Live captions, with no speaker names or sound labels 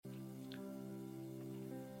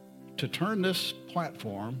to turn this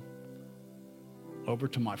platform over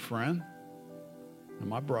to my friend and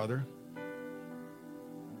my brother.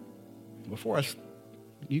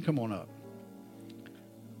 You come on up.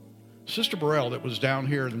 Sister Burrell that was down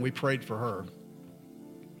here and we prayed for her.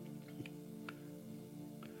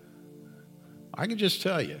 I can just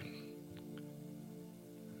tell you,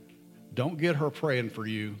 don't get her praying for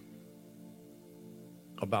you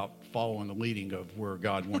about following the leading of where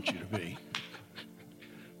God wants you to be.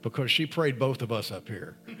 Because she prayed both of us up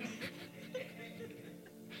here.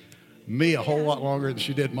 Me a whole lot longer than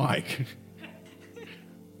she did Mike.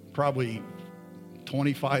 Probably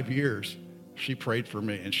 25 years she prayed for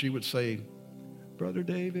me. And she would say, Brother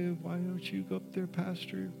David, why don't you go up there,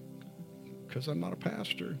 Pastor? Because I'm not a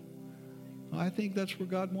pastor. I think that's where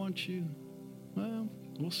God wants you. Well,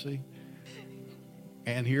 we'll see.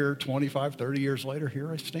 And here, 25, 30 years later,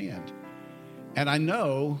 here I stand. And I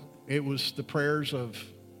know it was the prayers of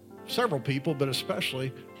several people, but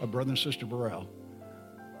especially of Brother and Sister Burrell.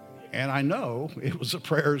 And I know it was the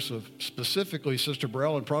prayers of specifically Sister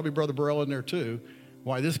Burrell and probably Brother Burrell in there too,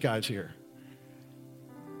 why this guy's here.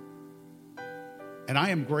 And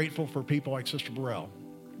I am grateful for people like Sister Burrell.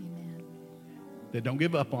 Amen. That don't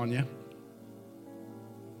give up on you.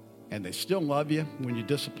 And they still love you when you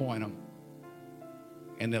disappoint them.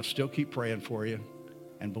 And they'll still keep praying for you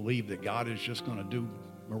and believe that God is just going to do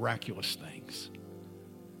miraculous things.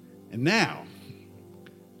 And now,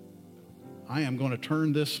 I am going to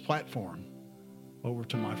turn this platform over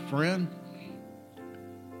to my friend,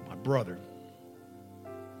 my brother,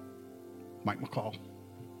 Mike McCall.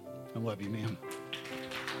 I love you, man.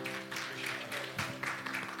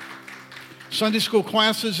 Sunday school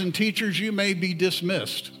classes and teachers, you may be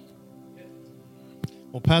dismissed.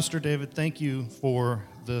 Well, Pastor David, thank you for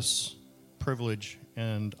this privilege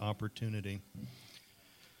and opportunity.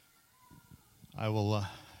 I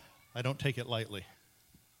don't take it lightly.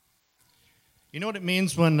 You know what it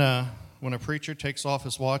means when a preacher takes off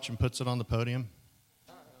his watch and puts it on the podium?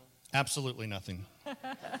 Absolutely nothing.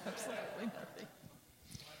 Absolutely nothing.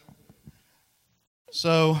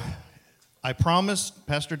 So I promised,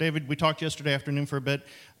 Pastor David, we talked yesterday afternoon for a bit.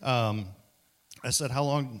 I said, how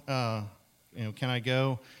long can I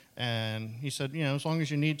go? And he said, as long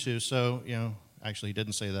as you need to. So, actually he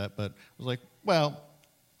didn't say that, but I was like, well,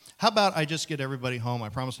 how about I just get everybody home? I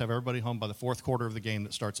promise to have everybody home by the fourth quarter of the game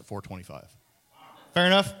that starts at 4:25. Fair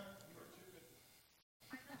enough?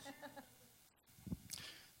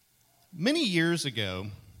 Many years ago,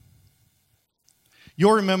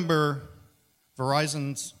 you'll remember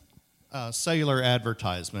Verizon's cellular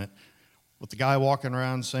advertisement with the guy walking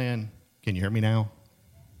around saying, "Can you hear me now?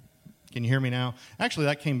 Can you hear me now?" Actually,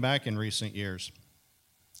 that came back in recent years.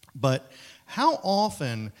 But how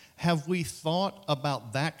often have we thought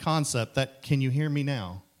about that concept, that "can you hear me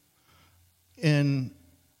now," in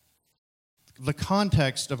the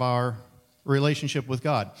context of our relationship with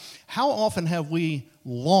God? How often have we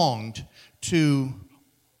longed to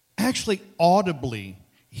actually audibly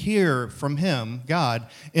hear from Him, God,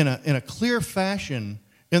 in a clear fashion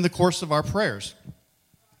in the course of our prayers?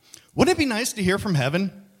 Wouldn't it be nice to hear from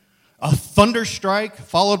heaven? A thunder strike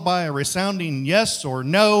followed by a resounding yes or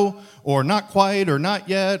no, or not quite, or not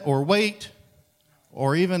yet, or wait,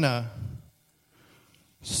 or even a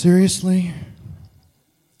seriously?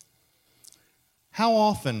 How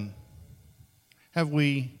often have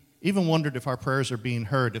we even wondered if our prayers are being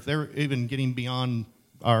heard, if they're even getting beyond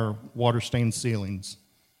our water-stained ceilings?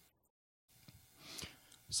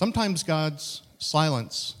 Sometimes God's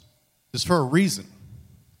silence is for a reason.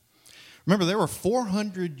 Remember, there were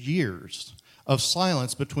 400 years of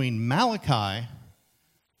silence between Malachi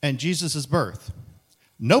and Jesus' birth.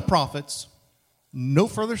 No prophets, no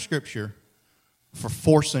further scripture for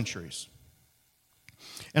 4 centuries.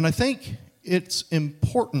 And I think it's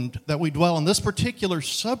important that we dwell on this particular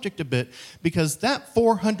subject a bit, because that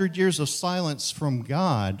 400 years of silence from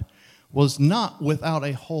God was not without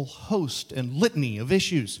a whole host and litany of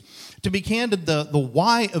issues. To be candid, the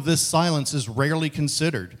why of this silence is rarely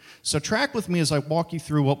considered. So track with me as I walk you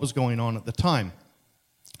through what was going on at the time.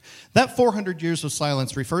 That 400 years of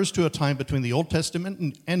silence refers to a time between the Old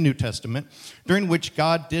Testament and New Testament during which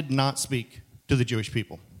God did not speak to the Jewish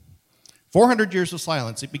people. 400 years of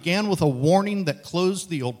silence. It began with a warning that closed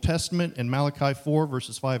the Old Testament in Malachi 4,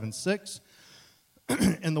 verses 5 and 6.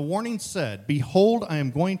 And the warning said, "Behold, I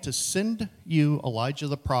am going to send you Elijah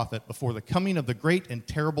the prophet before the coming of the great and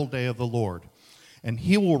terrible day of the Lord. And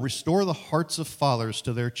he will restore the hearts of fathers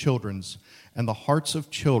to their children's, and the hearts of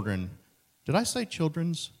children." Did I say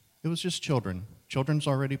children's? It was just children. Children's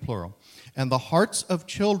already plural. "And the hearts of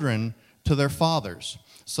children to their fathers,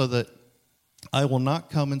 so that I will not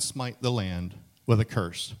come and smite the land with a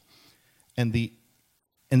curse. And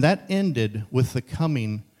that ended with the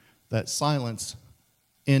coming, that silence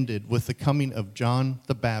ended with the coming of John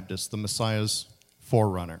the Baptist, the Messiah's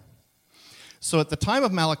forerunner. So at the time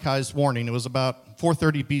of Malachi's warning, it was about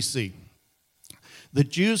 430 BC. The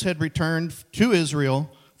Jews had returned to Israel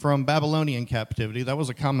from Babylonian captivity. That was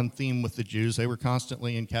a common theme with the Jews. They were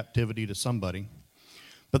constantly in captivity to somebody.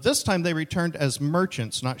 But this time they returned as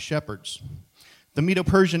merchants, not shepherds. The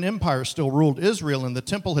Medo-Persian Empire still ruled Israel, and the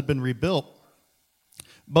temple had been rebuilt.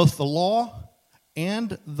 Both the law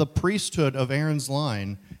and the priesthood of Aaron's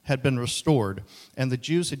line had been restored, and the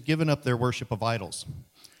Jews had given up their worship of idols.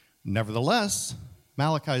 Nevertheless,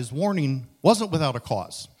 Malachi's warning wasn't without a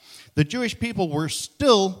cause. The Jewish people were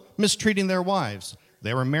still mistreating their wives.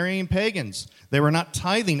 They were marrying pagans. They were not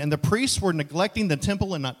tithing, and the priests were neglecting the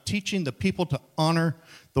temple and not teaching the people to honor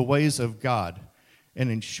the ways of God. And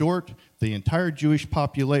in short, the entire Jewish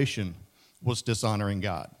population was dishonoring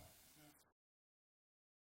God.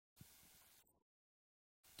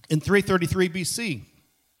 In 333 BC,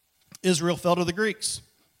 Israel fell to the Greeks.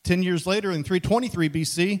 10 years later, in 323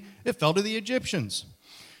 BC, it fell to the Egyptians.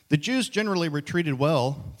 The Jews generally retreated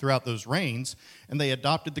well throughout those reigns, and they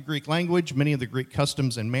adopted the Greek language, many of the Greek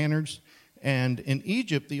customs and manners. And in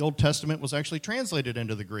Egypt, the Old Testament was actually translated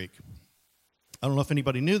into the Greek. I don't know if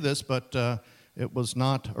anybody knew this, but it was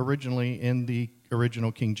not originally in the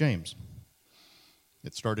original King James.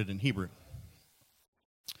 It started in Hebrew.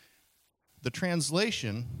 The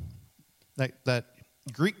translation, that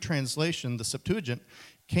Greek translation, the Septuagint,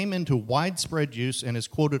 came into widespread use and is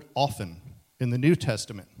quoted often in the New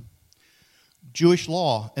Testament. Jewish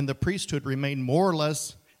law and the priesthood remained more or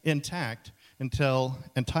less intact until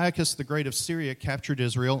Antiochus the Great of Syria captured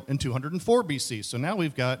Israel in 204 BC. So now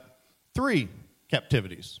we've got 3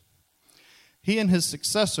 captivities. He and his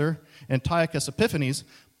successor, Antiochus Epiphanes,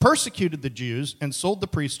 persecuted the Jews and sold the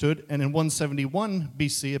priesthood, and in 171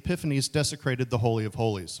 BC, Epiphanes desecrated the Holy of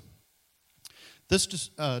Holies. This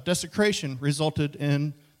desecration resulted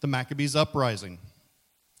in the Maccabees uprising.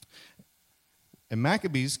 And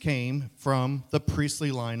Maccabees came from the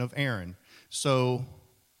priestly line of Aaron. So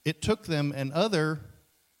it took them another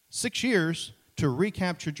 6 years to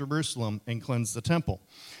recapture Jerusalem and cleanse the temple.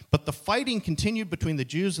 But the fighting continued between the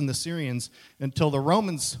Jews and the Syrians until the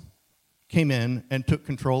Romans came in and took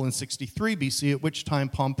control in 63 BC, at which time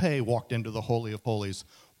Pompey walked into the Holy of Holies,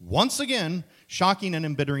 once again shocking and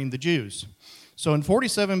embittering the Jews. So in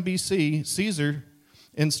 47 BC, Caesar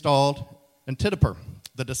installed Antipater,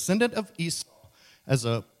 the descendant of Esau, as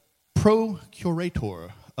a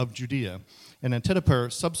procurator of Judea, and Antipater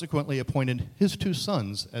subsequently appointed his 2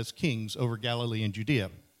 sons as kings over Galilee and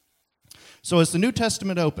Judea. So as the New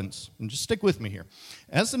Testament opens, and just stick with me here,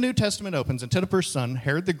 as the New Testament opens, Antipater's son,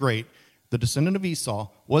 Herod the Great, the descendant of Esau,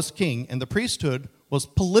 was king, and the priesthood was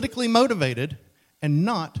politically motivated and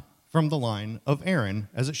not from the line of Aaron,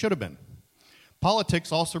 as it should have been.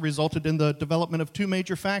 Politics also resulted in the development of 2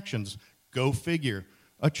 major factions. Go figure,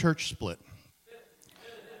 a church split.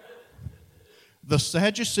 The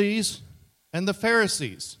Sadducees and the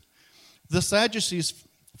Pharisees. The Sadducees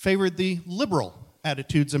favored the liberal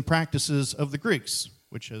attitudes and practices of the Greeks,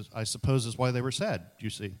 which is, I suppose, is why they were sad, you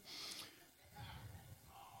see.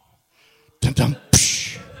 Dun-dun,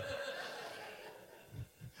 psh.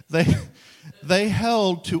 They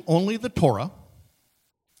held to only the Torah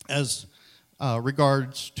as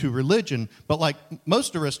regards to religion, but like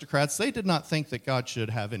most aristocrats, they did not think that God should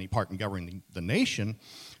have any part in governing the nation.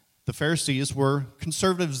 The Pharisees were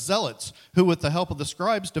conservative zealots who, with the help of the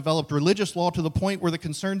scribes, developed religious law to the point where the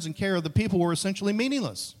concerns and care of the people were essentially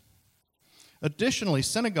meaningless. Additionally,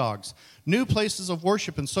 synagogues, new places of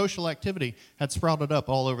worship and social activity, had sprouted up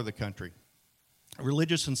all over the country.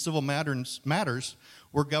 Religious and civil matters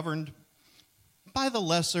were governed by the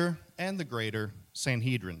lesser and the greater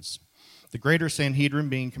Sanhedrins. The greater Sanhedrin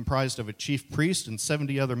being comprised of a chief priest and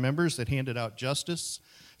 70 other members that handed out justice,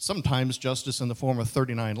 sometimes justice in the form of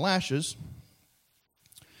 39 lashes.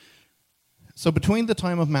 So between the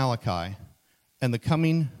time of Malachi and the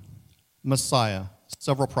coming Messiah,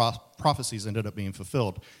 several prophecies ended up being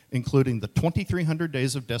fulfilled, including the 2,300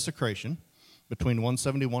 days of desecration between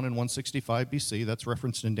 171 and 165 BC. That's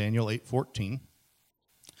referenced in Daniel 8:14.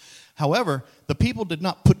 However, the people did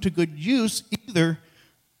not put to good use either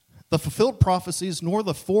the fulfilled prophecies nor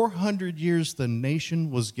the 400 years the nation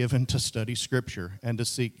was given to study Scripture and to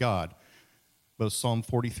seek God, both Psalm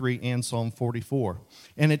 43 and Psalm 44.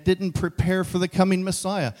 And it didn't prepare for the coming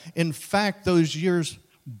Messiah. In fact, those years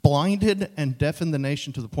blinded and deafened the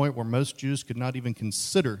nation to the point where most Jews could not even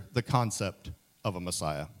consider the concept of a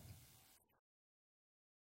Messiah.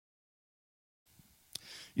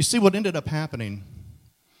 You see, what ended up happening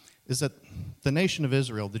is that the nation of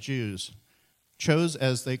Israel, the Jews, chose,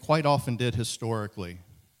 as they quite often did historically,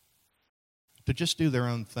 to just do their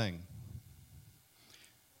own thing.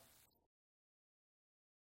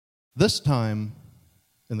 This time,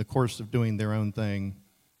 in the course of doing their own thing,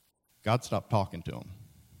 God stopped talking to them.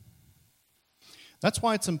 That's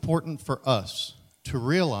why it's important for us to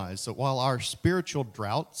realize that while our spiritual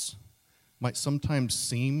droughts might sometimes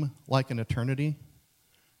seem like an eternity,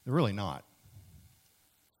 they're really not.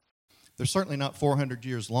 They're certainly not 400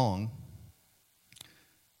 years long,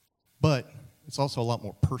 but it's also a lot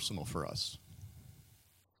more personal for us.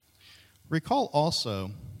 Recall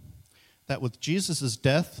also that with Jesus'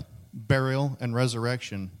 death, burial, and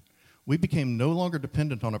resurrection, we became no longer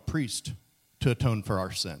dependent on a priest to atone for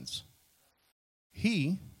our sins.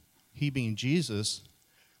 He being Jesus,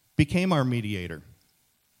 became our mediator.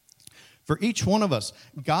 For each one of us,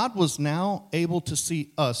 God was now able to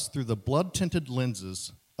see us through the blood-tinted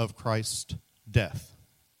lenses of Christ's death.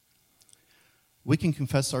 We can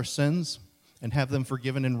confess our sins and have them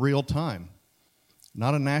forgiven in real time.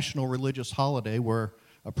 Not a national religious holiday where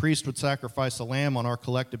a priest would sacrifice a lamb on our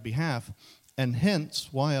collective behalf, and hence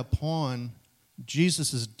why upon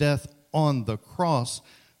Jesus' death on the cross,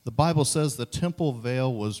 the Bible says the temple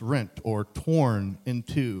veil was rent or torn in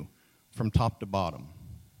two from top to bottom.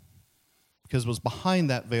 Because it was behind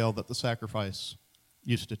that veil that the sacrifice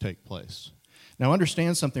used to take place. Now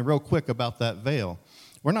understand something real quick about that veil.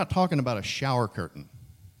 We're not talking about a shower curtain.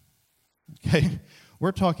 Okay?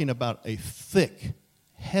 We're talking about a thick,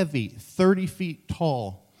 heavy, 30 feet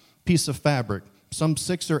tall piece of fabric, some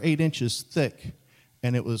 6 or 8 inches thick,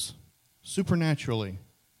 and it was supernaturally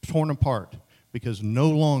torn apart because no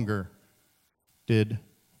longer did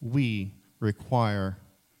we require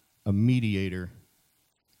a mediator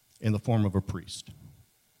in the form of a priest.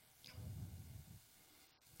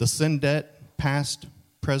 The sin debt, past,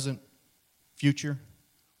 present, future,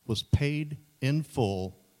 was paid in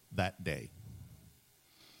full that day.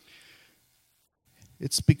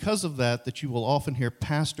 It's because of that that you will often hear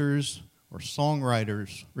pastors or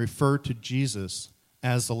songwriters refer to Jesus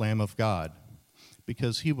as the Lamb of God,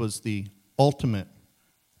 because he was the ultimate,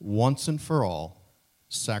 once and for all,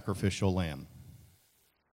 sacrificial lamb.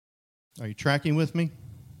 Are you tracking with me?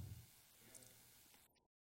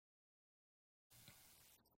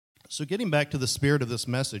 So getting back to the spirit of this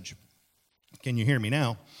message, can you hear me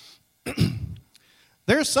now?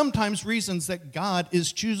 There are sometimes reasons that God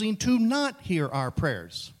is choosing to not hear our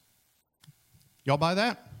prayers. Y'all buy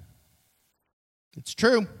that? It's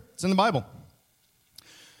true. It's in the Bible.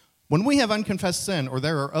 When we have unconfessed sin, or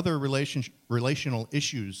there are other relational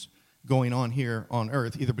issues going on here on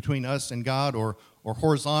earth, either between us and God or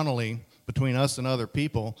horizontally between us and other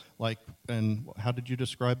people, like, and how did you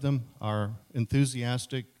describe them? Our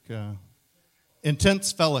enthusiastic,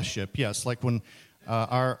 intense fellowship. Yes, like when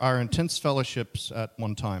our intense fellowships at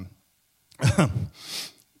one time.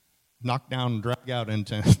 Knock down, drag out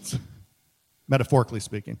intense, metaphorically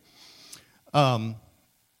speaking. 1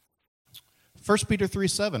 Peter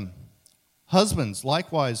 3:7, husbands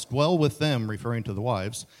likewise dwell with them, referring to the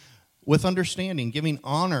wives, with understanding, giving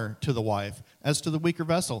honor to the wife as to the weaker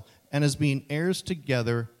vessel, and as being heirs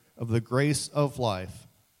together of the grace of life.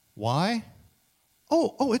 Why?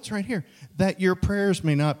 Oh, it's right here. That your prayers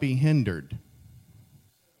may not be hindered.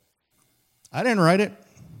 I didn't write it.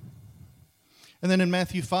 And then in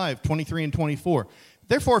Matthew 5:23 and 24,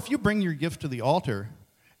 therefore, if you bring your gift to the altar,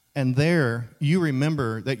 and there you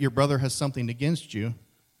remember that your brother has something against you,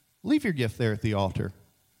 leave your gift there at the altar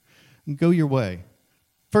and go your way.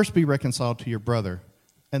 First be reconciled to your brother,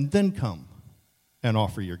 and then come and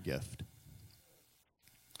offer your gift.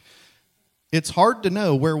 It's hard to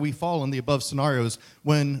know where we fall in the above scenarios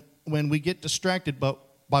when we get distracted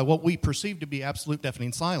by what we perceive to be absolute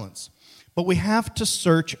deafening silence. But we have to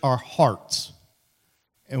search our hearts.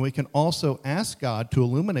 And we can also ask God to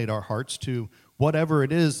illuminate our hearts to whatever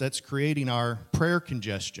it is that's creating our prayer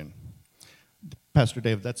congestion. Pastor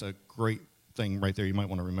Dave, that's a great thing right there. You might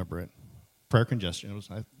want to remember it. Prayer congestion.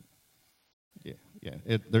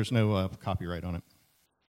 There's no copyright on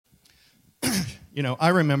it. I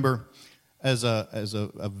remember as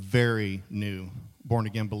a very new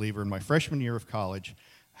born-again believer in my freshman year of college,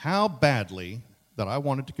 how badly that I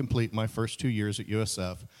wanted to complete my first 2 years at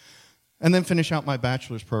USF and then finish out my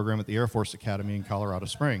bachelor's program at the Air Force Academy in Colorado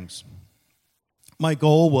Springs. My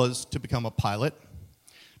goal was to become a pilot.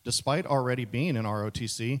 Despite already being in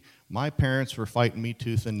ROTC, my parents were fighting me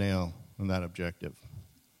tooth and nail on that objective.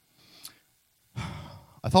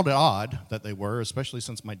 I thought it odd that they were, especially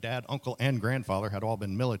since my dad, uncle, and grandfather had all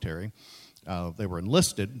been military. They were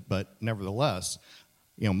enlisted, but nevertheless,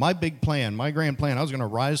 my big plan, my grand plan, I was going to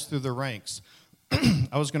rise through the ranks.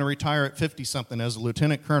 I was going to retire at 50-something as a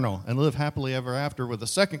lieutenant colonel and live happily ever after with a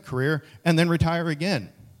second career and then retire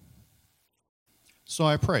again. So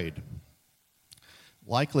I prayed.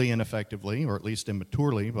 Likely ineffectively, or at least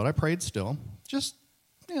immaturely, but I prayed still. Just,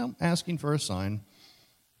 asking for a sign.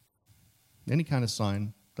 Any kind of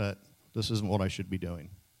sign that this isn't what I should be doing.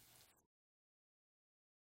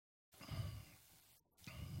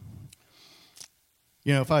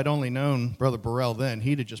 If I'd only known Brother Burrell then,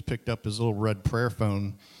 he'd have just picked up his little red prayer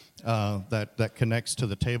phone that connects to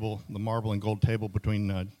the table, the marble and gold table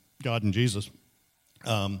between God and Jesus.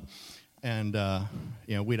 We'd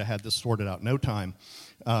have had this sorted out in no time.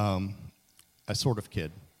 I sort of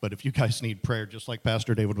kid. But if you guys need prayer, just like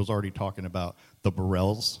Pastor David was already talking about, the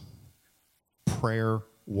Burrells, prayer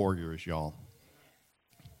warriors, y'all.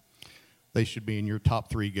 They should be in your top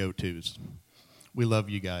 3 go-tos. We love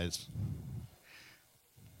you guys.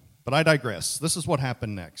 But I digress. This is what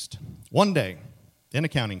happened next. One day, in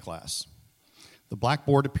accounting class, the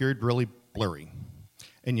blackboard appeared really blurry.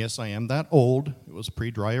 And yes, I am that old. It was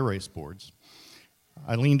pre-dry erase boards.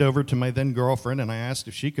 I leaned over to my then-girlfriend, and I asked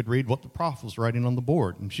if she could read what the prof was writing on the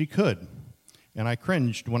board, and she could. And I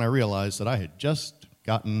cringed when I realized that I had just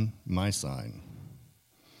gotten my sign.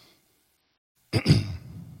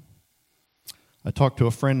 I talked to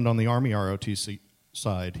a friend on the Army ROTC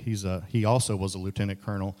side. He also was a lieutenant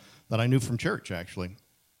colonel that I knew from church, actually.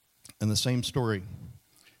 And the same story.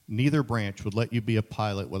 Neither branch would let you be a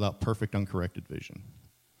pilot without perfect uncorrected vision.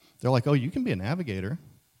 They're like, oh, you can be a navigator.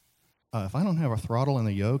 If I don't have a throttle and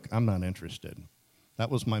a yoke, I'm not interested. That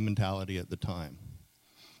was my mentality at the time,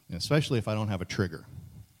 and especially if I don't have a trigger.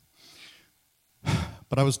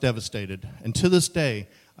 But I was devastated. And to this day,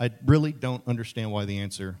 I really don't understand why the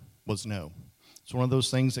answer was no. It's one of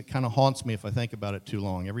those things that kind of haunts me if I think about it too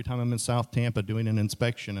long. Every time I'm in South Tampa doing an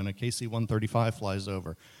inspection and a KC-135 flies over,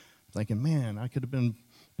 I'm thinking, man, I could have been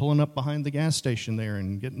pulling up behind the gas station there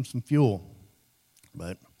and getting some fuel.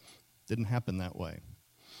 But it didn't happen that way.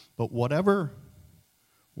 But whatever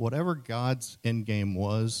God's end game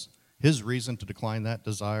was, his reason to decline that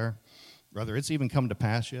desire, whether it's even come to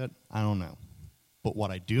pass yet, I don't know. But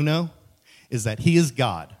what I do know is that he is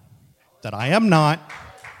God, that I am not.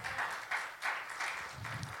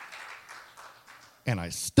 And I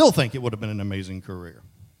still think it would have been an amazing career.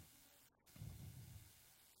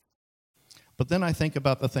 But then I think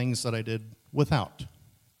about the things that I did without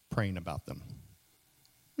praying about them.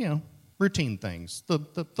 Routine things, the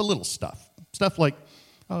little stuff. Stuff like,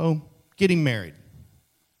 getting married,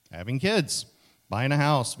 having kids, buying a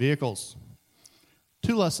house, vehicles.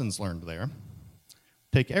 2 lessons learned there.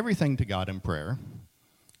 Take everything to God in prayer,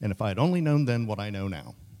 and if I had only known then what I know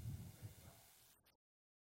now.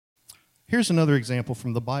 Here's another example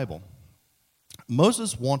from the Bible.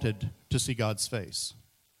 Moses wanted to see God's face.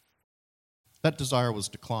 That desire was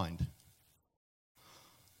declined.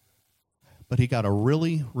 But he got a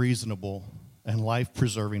really reasonable and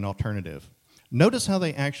life-preserving alternative. Notice how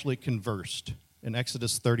they actually conversed in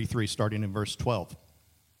Exodus 33, starting in verse 12.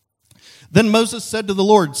 Then Moses said to the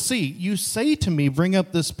Lord, see, you say to me, bring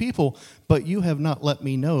up this people, but you have not let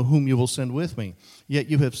me know whom you will send with me. Yet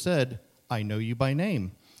you have said, I know you by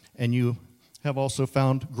name, and you have also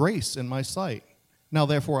found grace in my sight. Now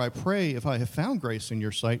therefore I pray, if I have found grace in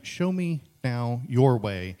your sight, show me now your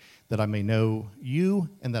way, that I may know you,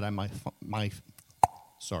 and that I may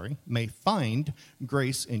find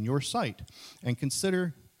grace in your sight, and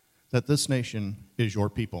consider that this nation is your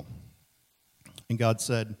people. And God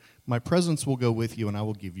said, my presence will go with you, and I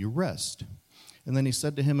will give you rest. And then he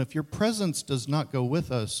said to him, if your presence does not go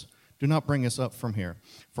with us, do not bring us up from here.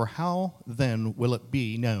 For how then will it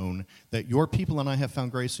be known that your people and I have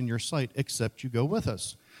found grace in your sight, except you go with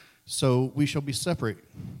us? So we shall be separate,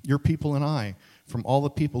 your people and I, from all the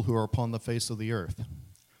people who are upon the face of the earth.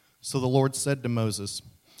 So the Lord said to Moses,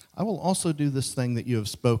 I will also do this thing that you have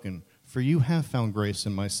spoken, for you have found grace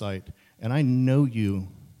in my sight, and I know you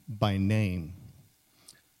by name.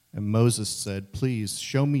 And Moses said, please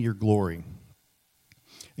show me your glory.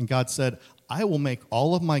 And God said, I will make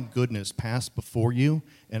all of my goodness pass before you,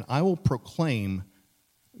 and I will proclaim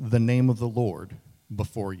the name of the Lord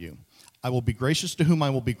before you. I will be gracious to whom I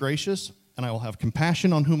will be gracious, and I will have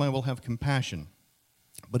compassion on whom I will have compassion.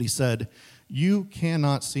 But he said, you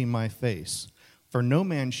cannot see my face, for no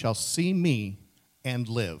man shall see me and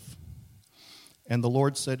live. And the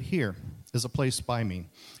Lord said, here is a place by me,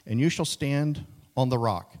 and you shall stand on the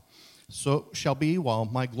rock. So it shall be while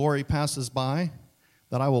my glory passes by,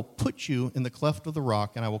 that I will put you in the cleft of the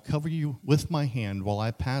rock, and I will cover you with my hand while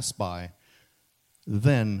I pass by.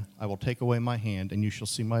 Then I will take away my hand, and you shall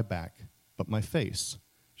see my back, but my face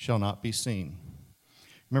shall not be seen.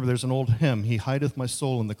 Remember, there's an old hymn, he hideth my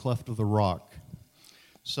soul in the cleft of the rock.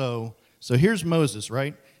 So here's Moses,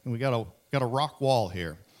 right? And we got a rock wall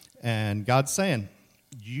here. And God's saying,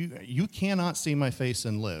 you cannot see my face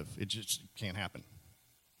and live. It just can't happen.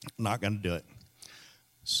 I'm not going to do it.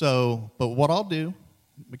 So, but what I'll do,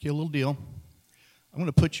 make you a little deal. I'm going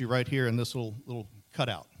to put you right here in this little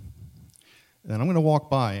cutout. And I'm going to walk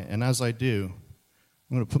by, and as I do,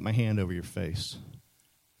 I'm going to put my hand over your face.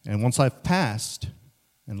 And once I've passed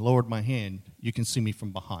and lowered my hand, you can see me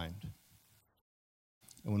from behind.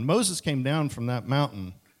 And when Moses came down from that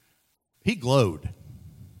mountain, he glowed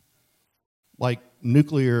like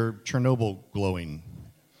nuclear Chernobyl glowing.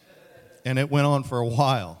 And it went on for a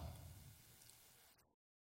while.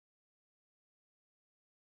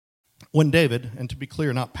 When David, and to be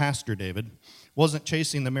clear, not Pastor David, wasn't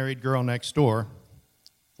chasing the married girl next door,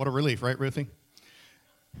 what a relief, right, Ruthie?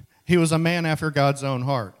 He was a man after God's own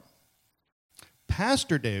heart.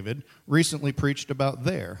 Pastor David recently preached about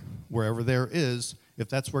there. Wherever there is, if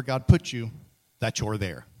that's where God put you, that's your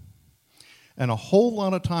there. And a whole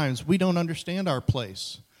lot of times we don't understand our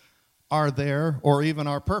place, our there, or even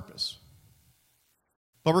our purpose.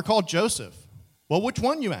 But recall Joseph. Well, which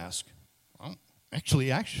one, you ask? Well,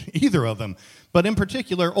 actually, either of them. But in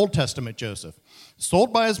particular, Old Testament Joseph.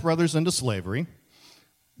 Sold by his brothers into slavery,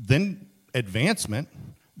 then advancement,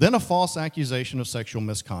 then a false accusation of sexual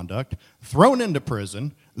misconduct, thrown into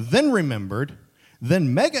prison, then remembered,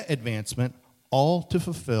 then mega advancement, all to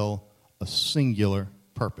fulfill a singular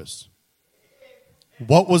purpose.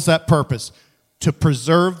 What was that purpose? To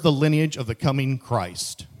preserve the lineage of the coming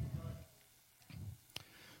Christ.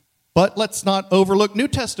 But let's not overlook New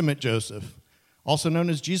Testament Joseph, also known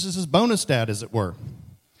as Jesus' bonus dad, as it were.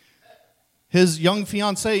 His young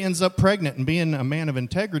fiancée ends up pregnant, and being a man of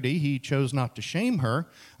integrity, he chose not to shame her.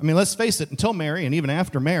 I mean, let's face it, until Mary, and even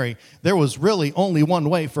after Mary, there was really only one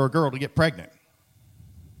way for a girl to get pregnant.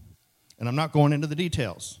 And I'm not going into the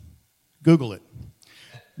details. Google it.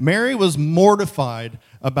 Mary was mortified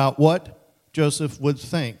about what Joseph would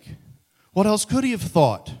think. What else could he have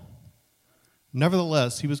thought?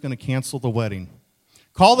 Nevertheless, he was going to cancel the wedding.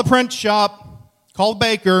 Call the print shop, call the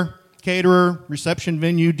baker, caterer, reception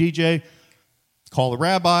venue, DJ, call the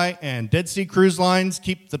rabbi, and Dead Sea Cruise Lines,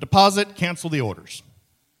 keep the deposit, cancel the orders.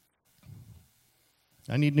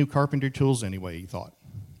 I need new carpenter tools anyway, he thought.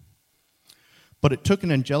 But it took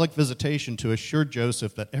an angelic visitation to assure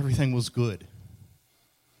Joseph that everything was good,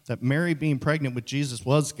 that Mary being pregnant with Jesus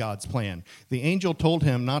was God's plan. The angel told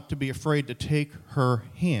him not to be afraid to take her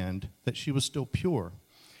hand, that she was still pure.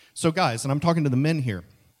 So guys, and I'm talking to the men here,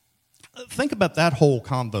 think about that whole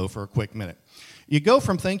convo for a quick minute. You go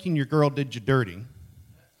from thinking your girl did you dirty,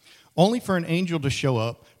 only for an angel to show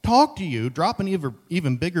up, talk to you, drop an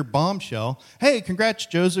even bigger bombshell. Hey, congrats,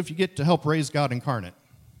 Joseph, you get to help raise God incarnate.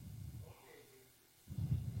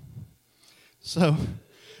 So,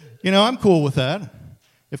 I'm cool with that.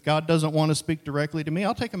 If God doesn't want to speak directly to me,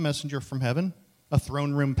 I'll take a messenger from heaven, a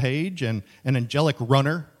throne room page, and an angelic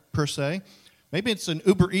runner, per se. Maybe it's an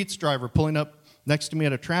Uber Eats driver pulling up next to me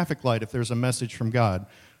at a traffic light if there's a message from God.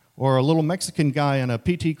 Or a little Mexican guy in a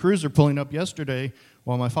PT Cruiser pulling up yesterday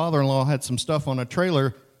while my father-in-law had some stuff on a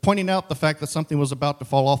trailer, pointing out the fact that something was about to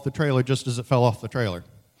fall off the trailer just as it fell off the trailer.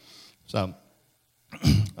 So,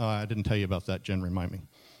 I didn't tell you about that, Jen, remind me.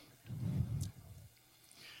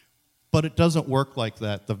 But it doesn't work like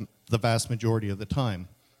that the vast majority of the time.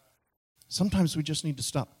 Sometimes we just need to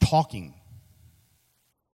stop talking.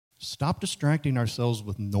 Stop distracting ourselves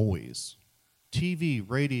with noise. TV,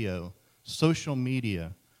 radio, social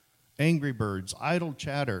media, Angry Birds, idle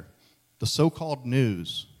chatter, the so-called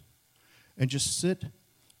news, and just sit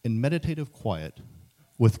in meditative quiet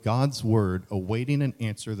with God's word, awaiting an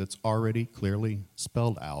answer that's already clearly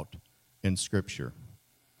spelled out in Scripture.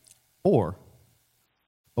 Or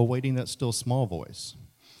awaiting that still small voice,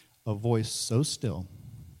 a voice so still,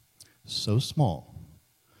 so small,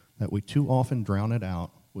 that we too often drown it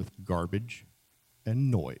out with garbage and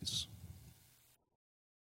noise.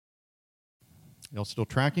 Y'all still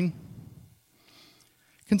tracking?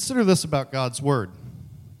 Consider this about God's word.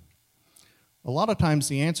 A lot of times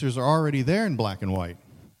the answers are already there in black and white,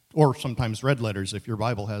 or sometimes red letters if your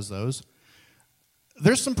Bible has those.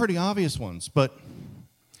 There's some pretty obvious ones, but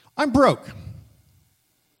I'm broke.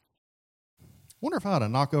 Wonder if I ought to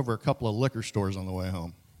knock over a couple of liquor stores on the way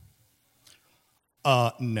home.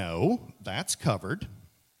 No, that's covered.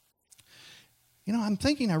 I'm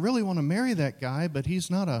thinking I really want to marry that guy, but he's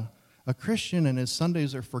not a Christian and his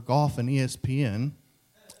Sundays are for golf and ESPN.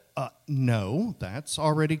 No, that's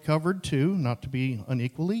already covered too, not to be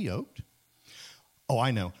unequally yoked. Oh,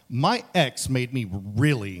 I know. My ex made me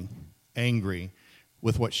really angry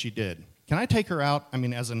with what she did. Can I take her out,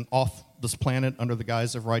 as an off this planet under the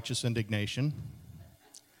guise of righteous indignation?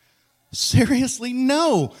 Seriously,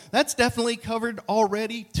 no. That's definitely covered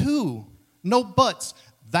already, too. No buts.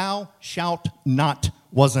 Thou shalt not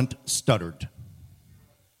wasn't stuttered.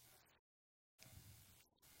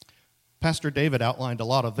 Pastor David outlined a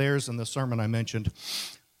lot of theirs in the sermon I mentioned.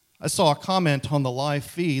 I saw a comment on the live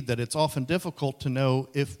feed that it's often difficult to know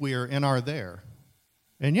if we are in our there.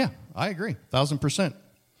 And yeah, I agree, 1,000%.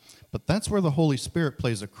 But that's where the Holy Spirit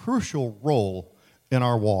plays a crucial role in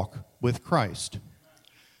our walk with Christ.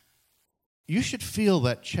 You should feel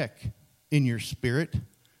that check in your spirit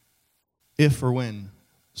if or when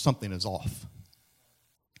something is off.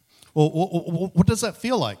 Well, what does that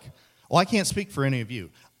feel like? Well, I can't speak for any of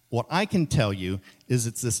you. What I can tell you is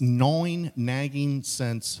it's this gnawing, nagging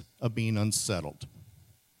sense of being unsettled.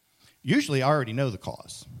 Usually I already know the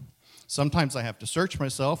cause. Sometimes I have to search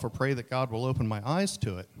myself or pray that God will open my eyes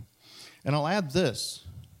to it. And I'll add this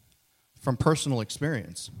from personal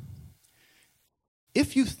experience.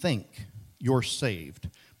 If you think you're saved,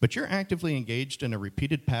 but you're actively engaged in a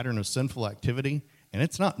repeated pattern of sinful activity and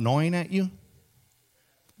it's not gnawing at you,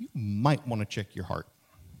 you might want to check your heart.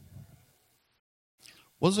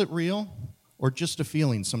 Was it real or just a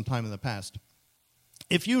feeling sometime in the past?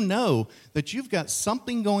 If you know that you've got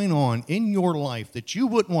something going on in your life that you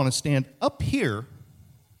wouldn't want to stand up here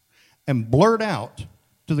and blurt out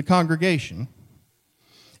to the congregation,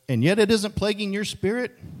 and yet it isn't plaguing your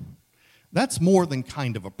spirit, that's more than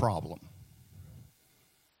kind of a problem.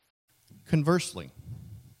 Conversely,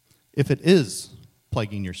 if it is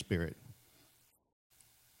plaguing your spirit,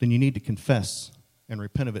 then you need to confess and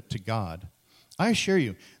repent of it to God. I assure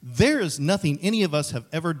you, there is nothing any of us have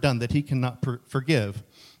ever done that he cannot forgive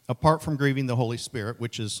apart from grieving the Holy Spirit,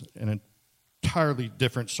 which is an entirely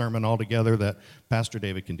different sermon altogether that Pastor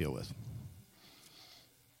David can deal with.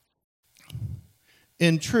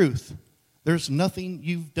 In truth, there's nothing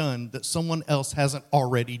you've done that someone else hasn't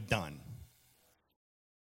already done.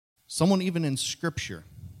 Someone even in Scripture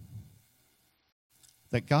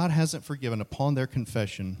that God hasn't forgiven upon their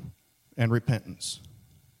confession and repentance.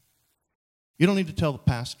 You don't need to tell the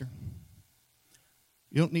pastor.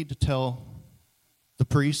 You don't need to tell the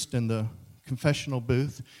priest in the confessional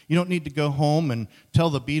booth. You don't need to go home and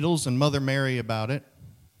tell the Beatles and Mother Mary about it.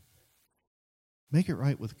 Make it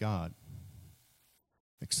right with God.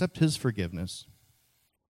 Accept his forgiveness.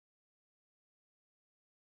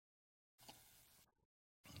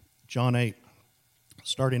 John 8,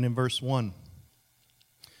 starting in verse 1.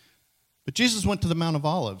 But Jesus went to the Mount of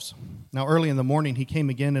Olives. Now early in the morning he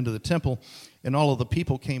came again into the temple, and all of the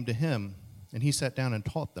people came to him, and he sat down and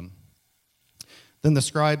taught them. Then the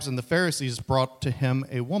scribes and the Pharisees brought to him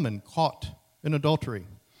a woman caught in adultery.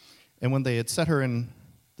 And when they had set her in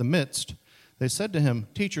the midst, they said to him,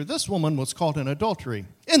 "Teacher, this woman was caught in adultery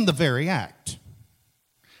in the very act.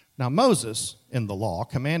 Now Moses, in the law,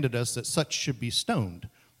 commanded us that such should be stoned.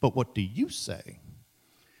 But what do you say?"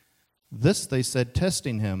 This they said,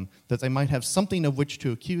 testing him, that they might have something of which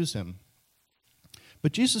to accuse him.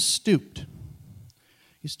 But Jesus stooped.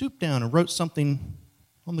 He stooped down and wrote something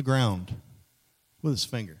on the ground with his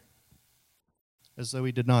finger, as though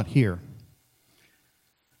he did not hear.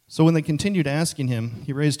 So when they continued asking him,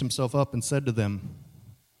 he raised himself up and said to them,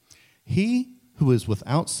 "He who is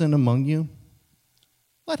without sin among you,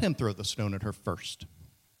 let him throw the stone at her first."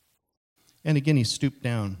 And again he stooped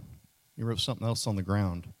down. He wrote something else on the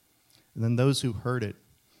ground. And then those who heard it,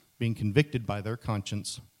 being convicted by their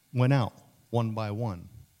conscience, went out one by one.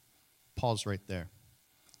 Pause right there.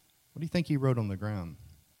 What do you think he wrote on the ground?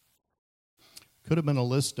 Could have been a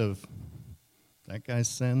list of that guy's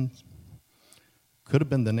sins. Could have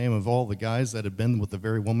been the name of all the guys that had been with the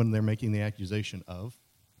very woman they're making the accusation of.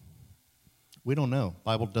 We don't know. The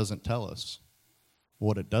Bible doesn't tell us.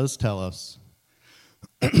 What it does tell us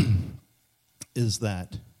is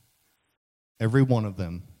that every one of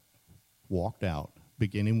them walked out,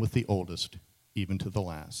 beginning with the oldest, even to the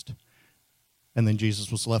last. And then Jesus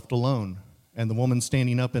was left alone, and the woman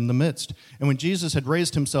standing up in the midst. And when Jesus had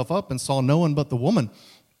raised himself up and saw no one but the woman,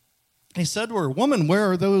 he said to her, "Woman, where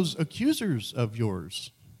are those accusers of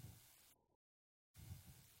yours?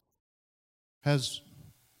 Has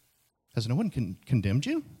no one condemned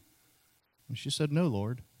you?" And she said, "No,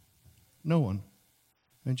 Lord, no one."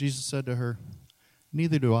 And Jesus said to her,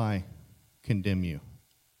 "Neither do I condemn you.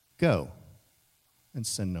 Go and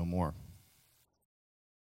sin no more."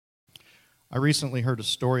 I recently heard a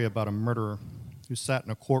story about a murderer who sat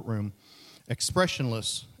in a courtroom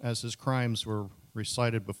expressionless as his crimes were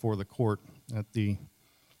recited before the court at the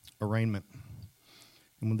arraignment.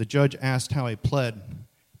 And when the judge asked how he pled,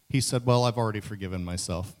 he said, well, I've already forgiven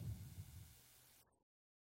myself.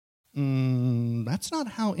 That's not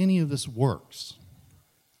how any of this works.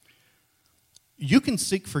 You can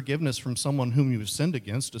seek forgiveness from someone whom you've sinned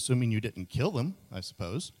against, assuming you didn't kill them, I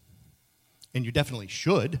suppose. And you definitely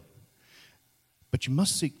should. But you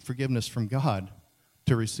must seek forgiveness from God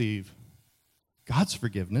to receive God's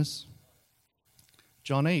forgiveness.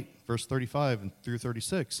 John 8, verse 35 and through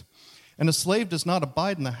 36. And a slave does not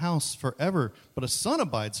abide in the house forever, but a son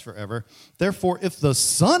abides forever. Therefore, if the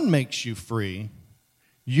Son makes you free,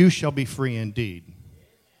 you shall be free indeed.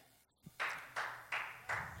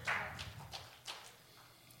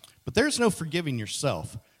 But there's no forgiving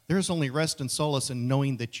yourself. There's only rest and solace in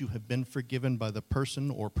knowing that you have been forgiven by the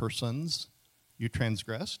person or persons you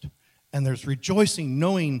transgressed. And there's rejoicing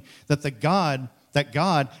knowing that God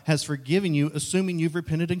has forgiven you, assuming you've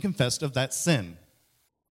repented and confessed of that sin.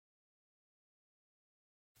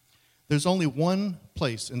 There's only one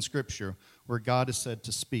place in Scripture where God is said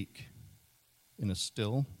to speak in a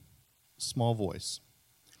still, small voice.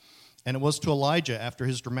 And it was to Elijah after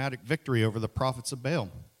his dramatic victory over the prophets of Baal.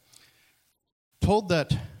 Told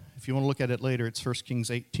that, if you want to look at it later, it's 1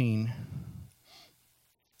 Kings 18,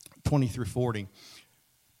 20 through 40.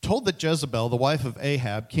 Told that Jezebel, the wife of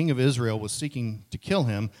Ahab, king of Israel, was seeking to kill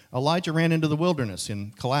him, Elijah ran into the wilderness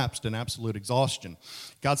and collapsed in absolute exhaustion.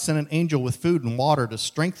 God sent an angel with food and water to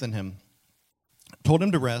strengthen him, told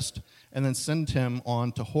him to rest, and then sent him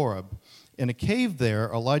on to Horeb. In a cave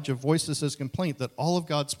there, Elijah voices his complaint that all of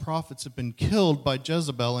God's prophets had been killed by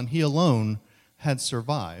Jezebel and he alone had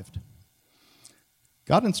survived.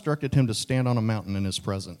 God instructed him to stand on a mountain in his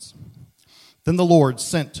presence. Then the Lord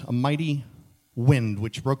sent a mighty wind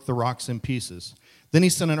which broke the rocks in pieces. Then he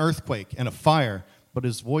sent an earthquake and a fire, but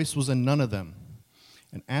his voice was in none of them.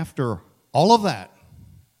 And after all of that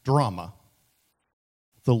drama,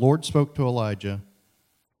 the Lord spoke to Elijah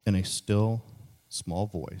in a still, small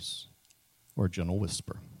voice or gentle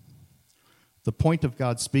whisper. The point of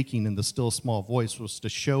God speaking in the still, small voice was to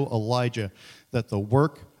show Elijah that the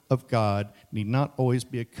work of God need not always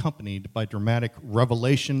be accompanied by dramatic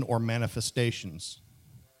revelation or manifestations.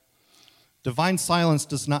 Divine silence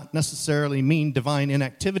does not necessarily mean divine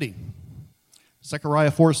inactivity.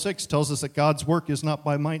 Zechariah 4:6 tells us that God's work is not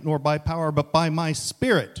by might nor by power, but by my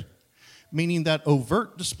Spirit, meaning that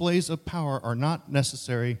overt displays of power are not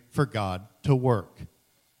necessary for God to work.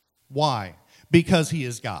 Why? Because he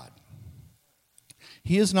is God.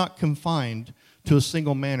 He is not confined to a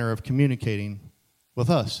single manner of communicating with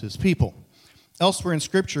us, his people. Elsewhere in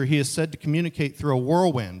Scripture, he is said to communicate through a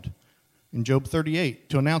whirlwind. In Job 38,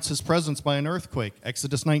 to announce his presence by an earthquake,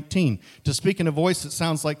 Exodus 19, to speak in a voice that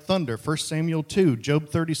sounds like thunder, 1 Samuel 2, Job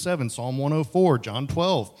 37, Psalm 104, John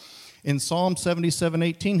 12. In Psalm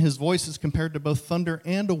 77:18, his voice is compared to both thunder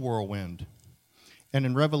and a whirlwind. And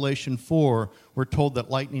in Revelation 4, we're told that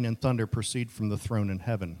lightning and thunder proceed from the throne in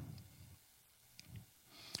heaven.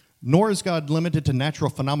 Nor is God limited to natural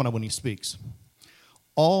phenomena when he speaks.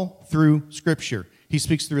 All through Scripture, he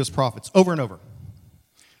speaks through his prophets over and over.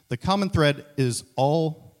 The common thread in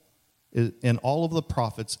all of the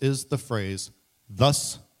prophets is the phrase,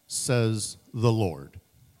 "Thus says the Lord."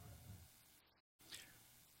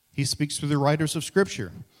 He speaks through the writers of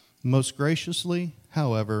Scripture. Most graciously,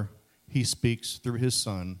 however, he speaks through his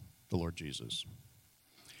Son, the Lord Jesus.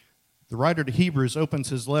 The writer to Hebrews opens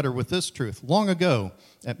his letter with this truth. Long ago,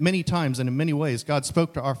 at many times and in many ways, God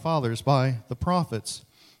spoke to our fathers by the prophets.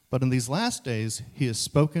 But in these last days, he has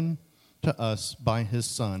spoken to us by his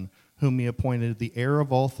Son, whom he appointed the heir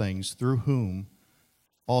of all things, through whom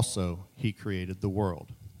also he created the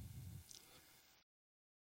world.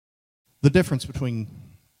 The difference between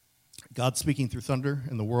God speaking through thunder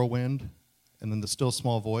and the whirlwind and then the still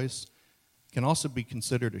small voice can also be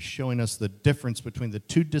considered as showing us the difference between the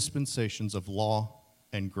two dispensations of law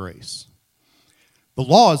and grace. The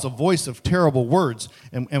law is a voice of terrible words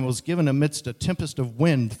and was given amidst a tempest of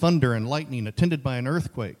wind, thunder, and lightning, attended by an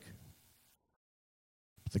earthquake.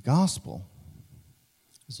 But the gospel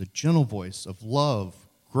is a gentle voice of love,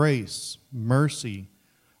 grace, mercy,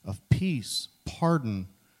 of peace, pardon,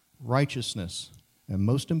 righteousness, and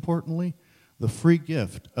most importantly, the free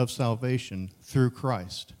gift of salvation through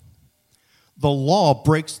Christ. The law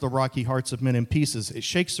breaks the rocky hearts of men in pieces. It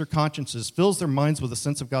shakes their consciences, fills their minds with a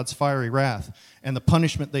sense of God's fiery wrath and the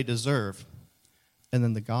punishment they deserve. And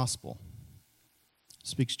then the gospel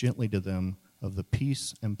speaks gently to them of the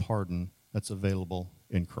peace and pardon that's available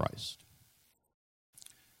in Christ.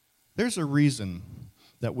 There's a reason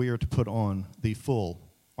that we are to put on the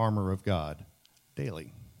full armor of God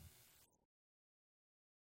daily.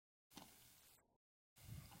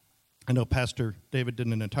 I know Pastor David did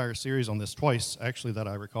an entire series on this twice, actually, that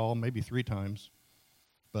I recall, maybe 3 times,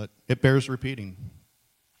 but it bears repeating.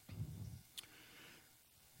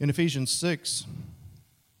 In Ephesians 6,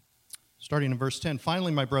 starting in verse 10,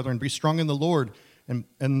 finally, my brethren, be strong in the Lord and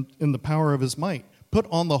in the power of his might. Put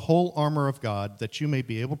on the whole armor of God, that you may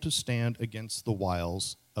be able to stand against the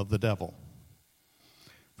wiles of the devil.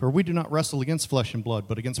 For we do not wrestle against flesh and blood,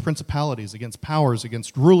 but against principalities, against powers,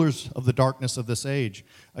 against rulers of the darkness of this age,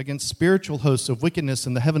 against spiritual hosts of wickedness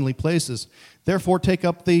in the heavenly places. Therefore take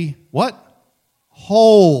up the, what?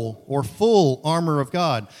 Whole or full armor of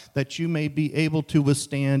God, that you may be able to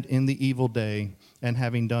withstand in the evil day, and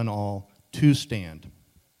having done all, to stand.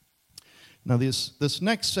 Now this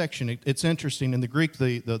next section, it's interesting. In the Greek,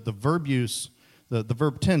 the verb use, the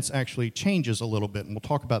verb tense actually changes a little bit, and we'll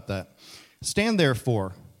talk about that. Stand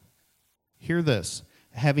therefore. Hear this,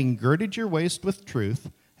 having girded your waist with truth,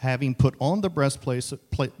 having put on the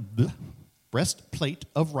breastplate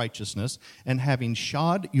of righteousness, and having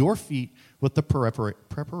shod your feet with the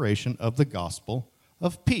preparation of the gospel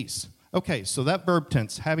of peace. Okay, so that verb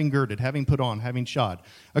tense, having girded, having put on, having shod.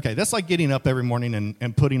 Okay, that's like getting up every morning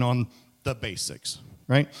and putting on the basics,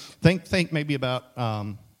 right? Think maybe about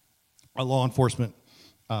a law enforcement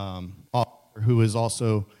officer who is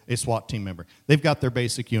also a SWAT team member. They've got their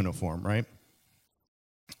basic uniform, right?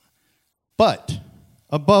 But,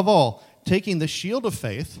 above all, taking the shield of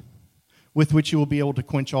faith, with which you will be able to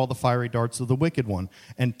quench all the fiery darts of the wicked one,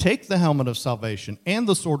 and take the helmet of salvation and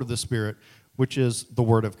the sword of the Spirit, which is the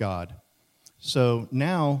word of God. So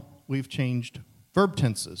now we've changed verb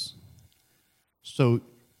tenses. So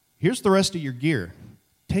here's the rest of your gear.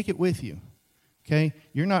 Take it with you, okay?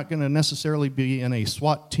 You're not going to necessarily be in a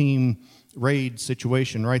SWAT team raid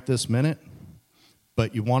situation right this minute,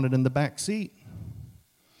 but you want it in the back seat.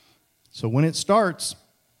 So when it starts,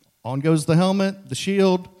 on goes the helmet, the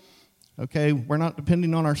shield. Okay, we're not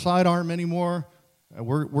depending on our sidearm anymore.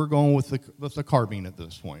 We're going with the carbine at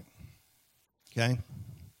this point. Okay?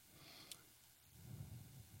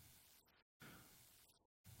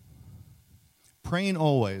 Praying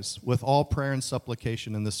always with all prayer and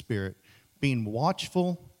supplication in the Spirit, being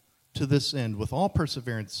watchful to this end with all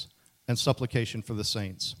perseverance and supplication for the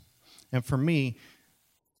saints. And for me,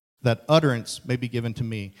 that utterance may be given to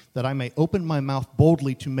me, that I may open my mouth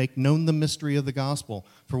boldly to make known the mystery of the gospel,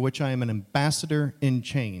 for which I am an ambassador in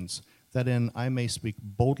chains, that in I may speak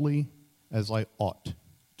boldly as I ought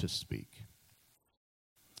to speak.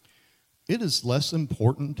 It is less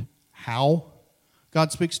important how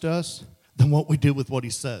God speaks to us than what we do with what he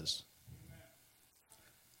says.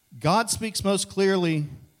 God speaks most clearly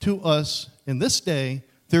to us in this day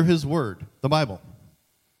through his word, the Bible.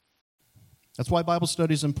 That's why Bible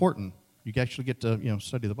study is important. You actually get to,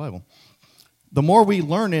 study the Bible. The more we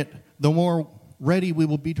learn it, the more ready we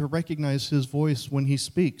will be to recognize his voice when he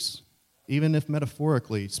speaks, even if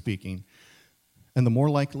metaphorically speaking, and the more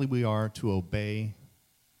likely we are to obey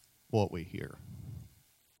what we hear.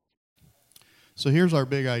 So here's our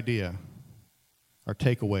big idea, our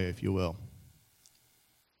takeaway, if you will.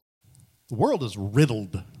 The world is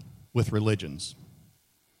riddled with religions,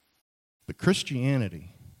 but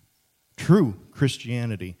Christianity, true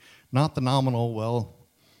Christianity, not the nominal, what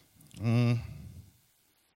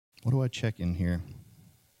do I check in here?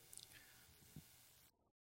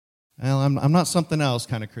 Well, I'm not something else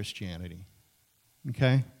kind of Christianity,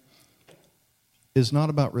 okay? Is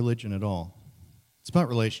not about religion at all. It's about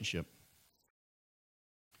relationship.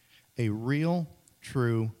 A real,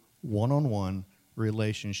 true, one-on-one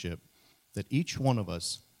relationship that each one of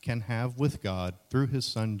us can have with God through his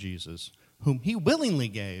Son Jesus, whom he willingly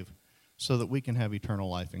gave so that we can have eternal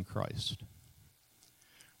life in Christ.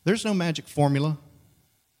 There's no magic formula.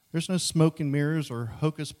 There's no smoke and mirrors or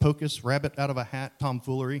hocus pocus, rabbit out of a hat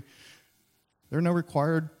tomfoolery. There are no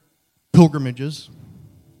required pilgrimages.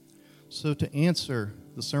 So to answer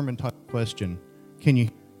the sermon title question, can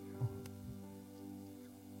you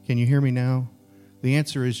hear me now? The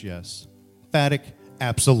answer is yes. Emphatic,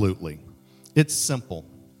 absolutely. It's simple.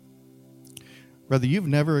 Whether you've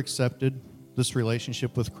never accepted this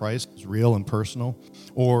relationship with Christ as real and personal,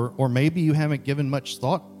 or maybe you haven't given much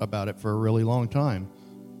thought about it for a really long time,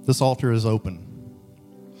 this altar is open.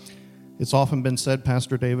 It's often been said,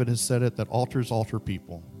 Pastor David has said it, that altars alter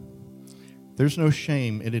people. There's no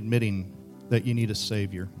shame in admitting that you need a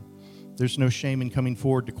Savior. There's no shame in coming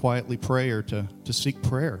forward to quietly pray or to seek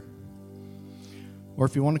prayer. Or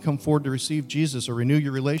if you want to come forward to receive Jesus or renew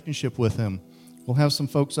your relationship with him, we'll have some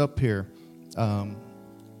folks up here.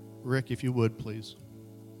 Rick, if you would, please.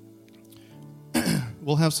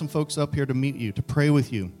 We'll have some folks up here to meet you, to pray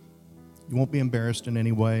with you. You won't be embarrassed in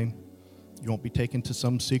any way. You won't be taken to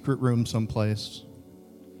some secret room someplace.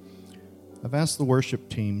 I've asked the worship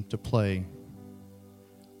team to play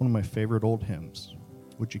one of my favorite old hymns.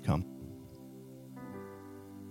 Would you come?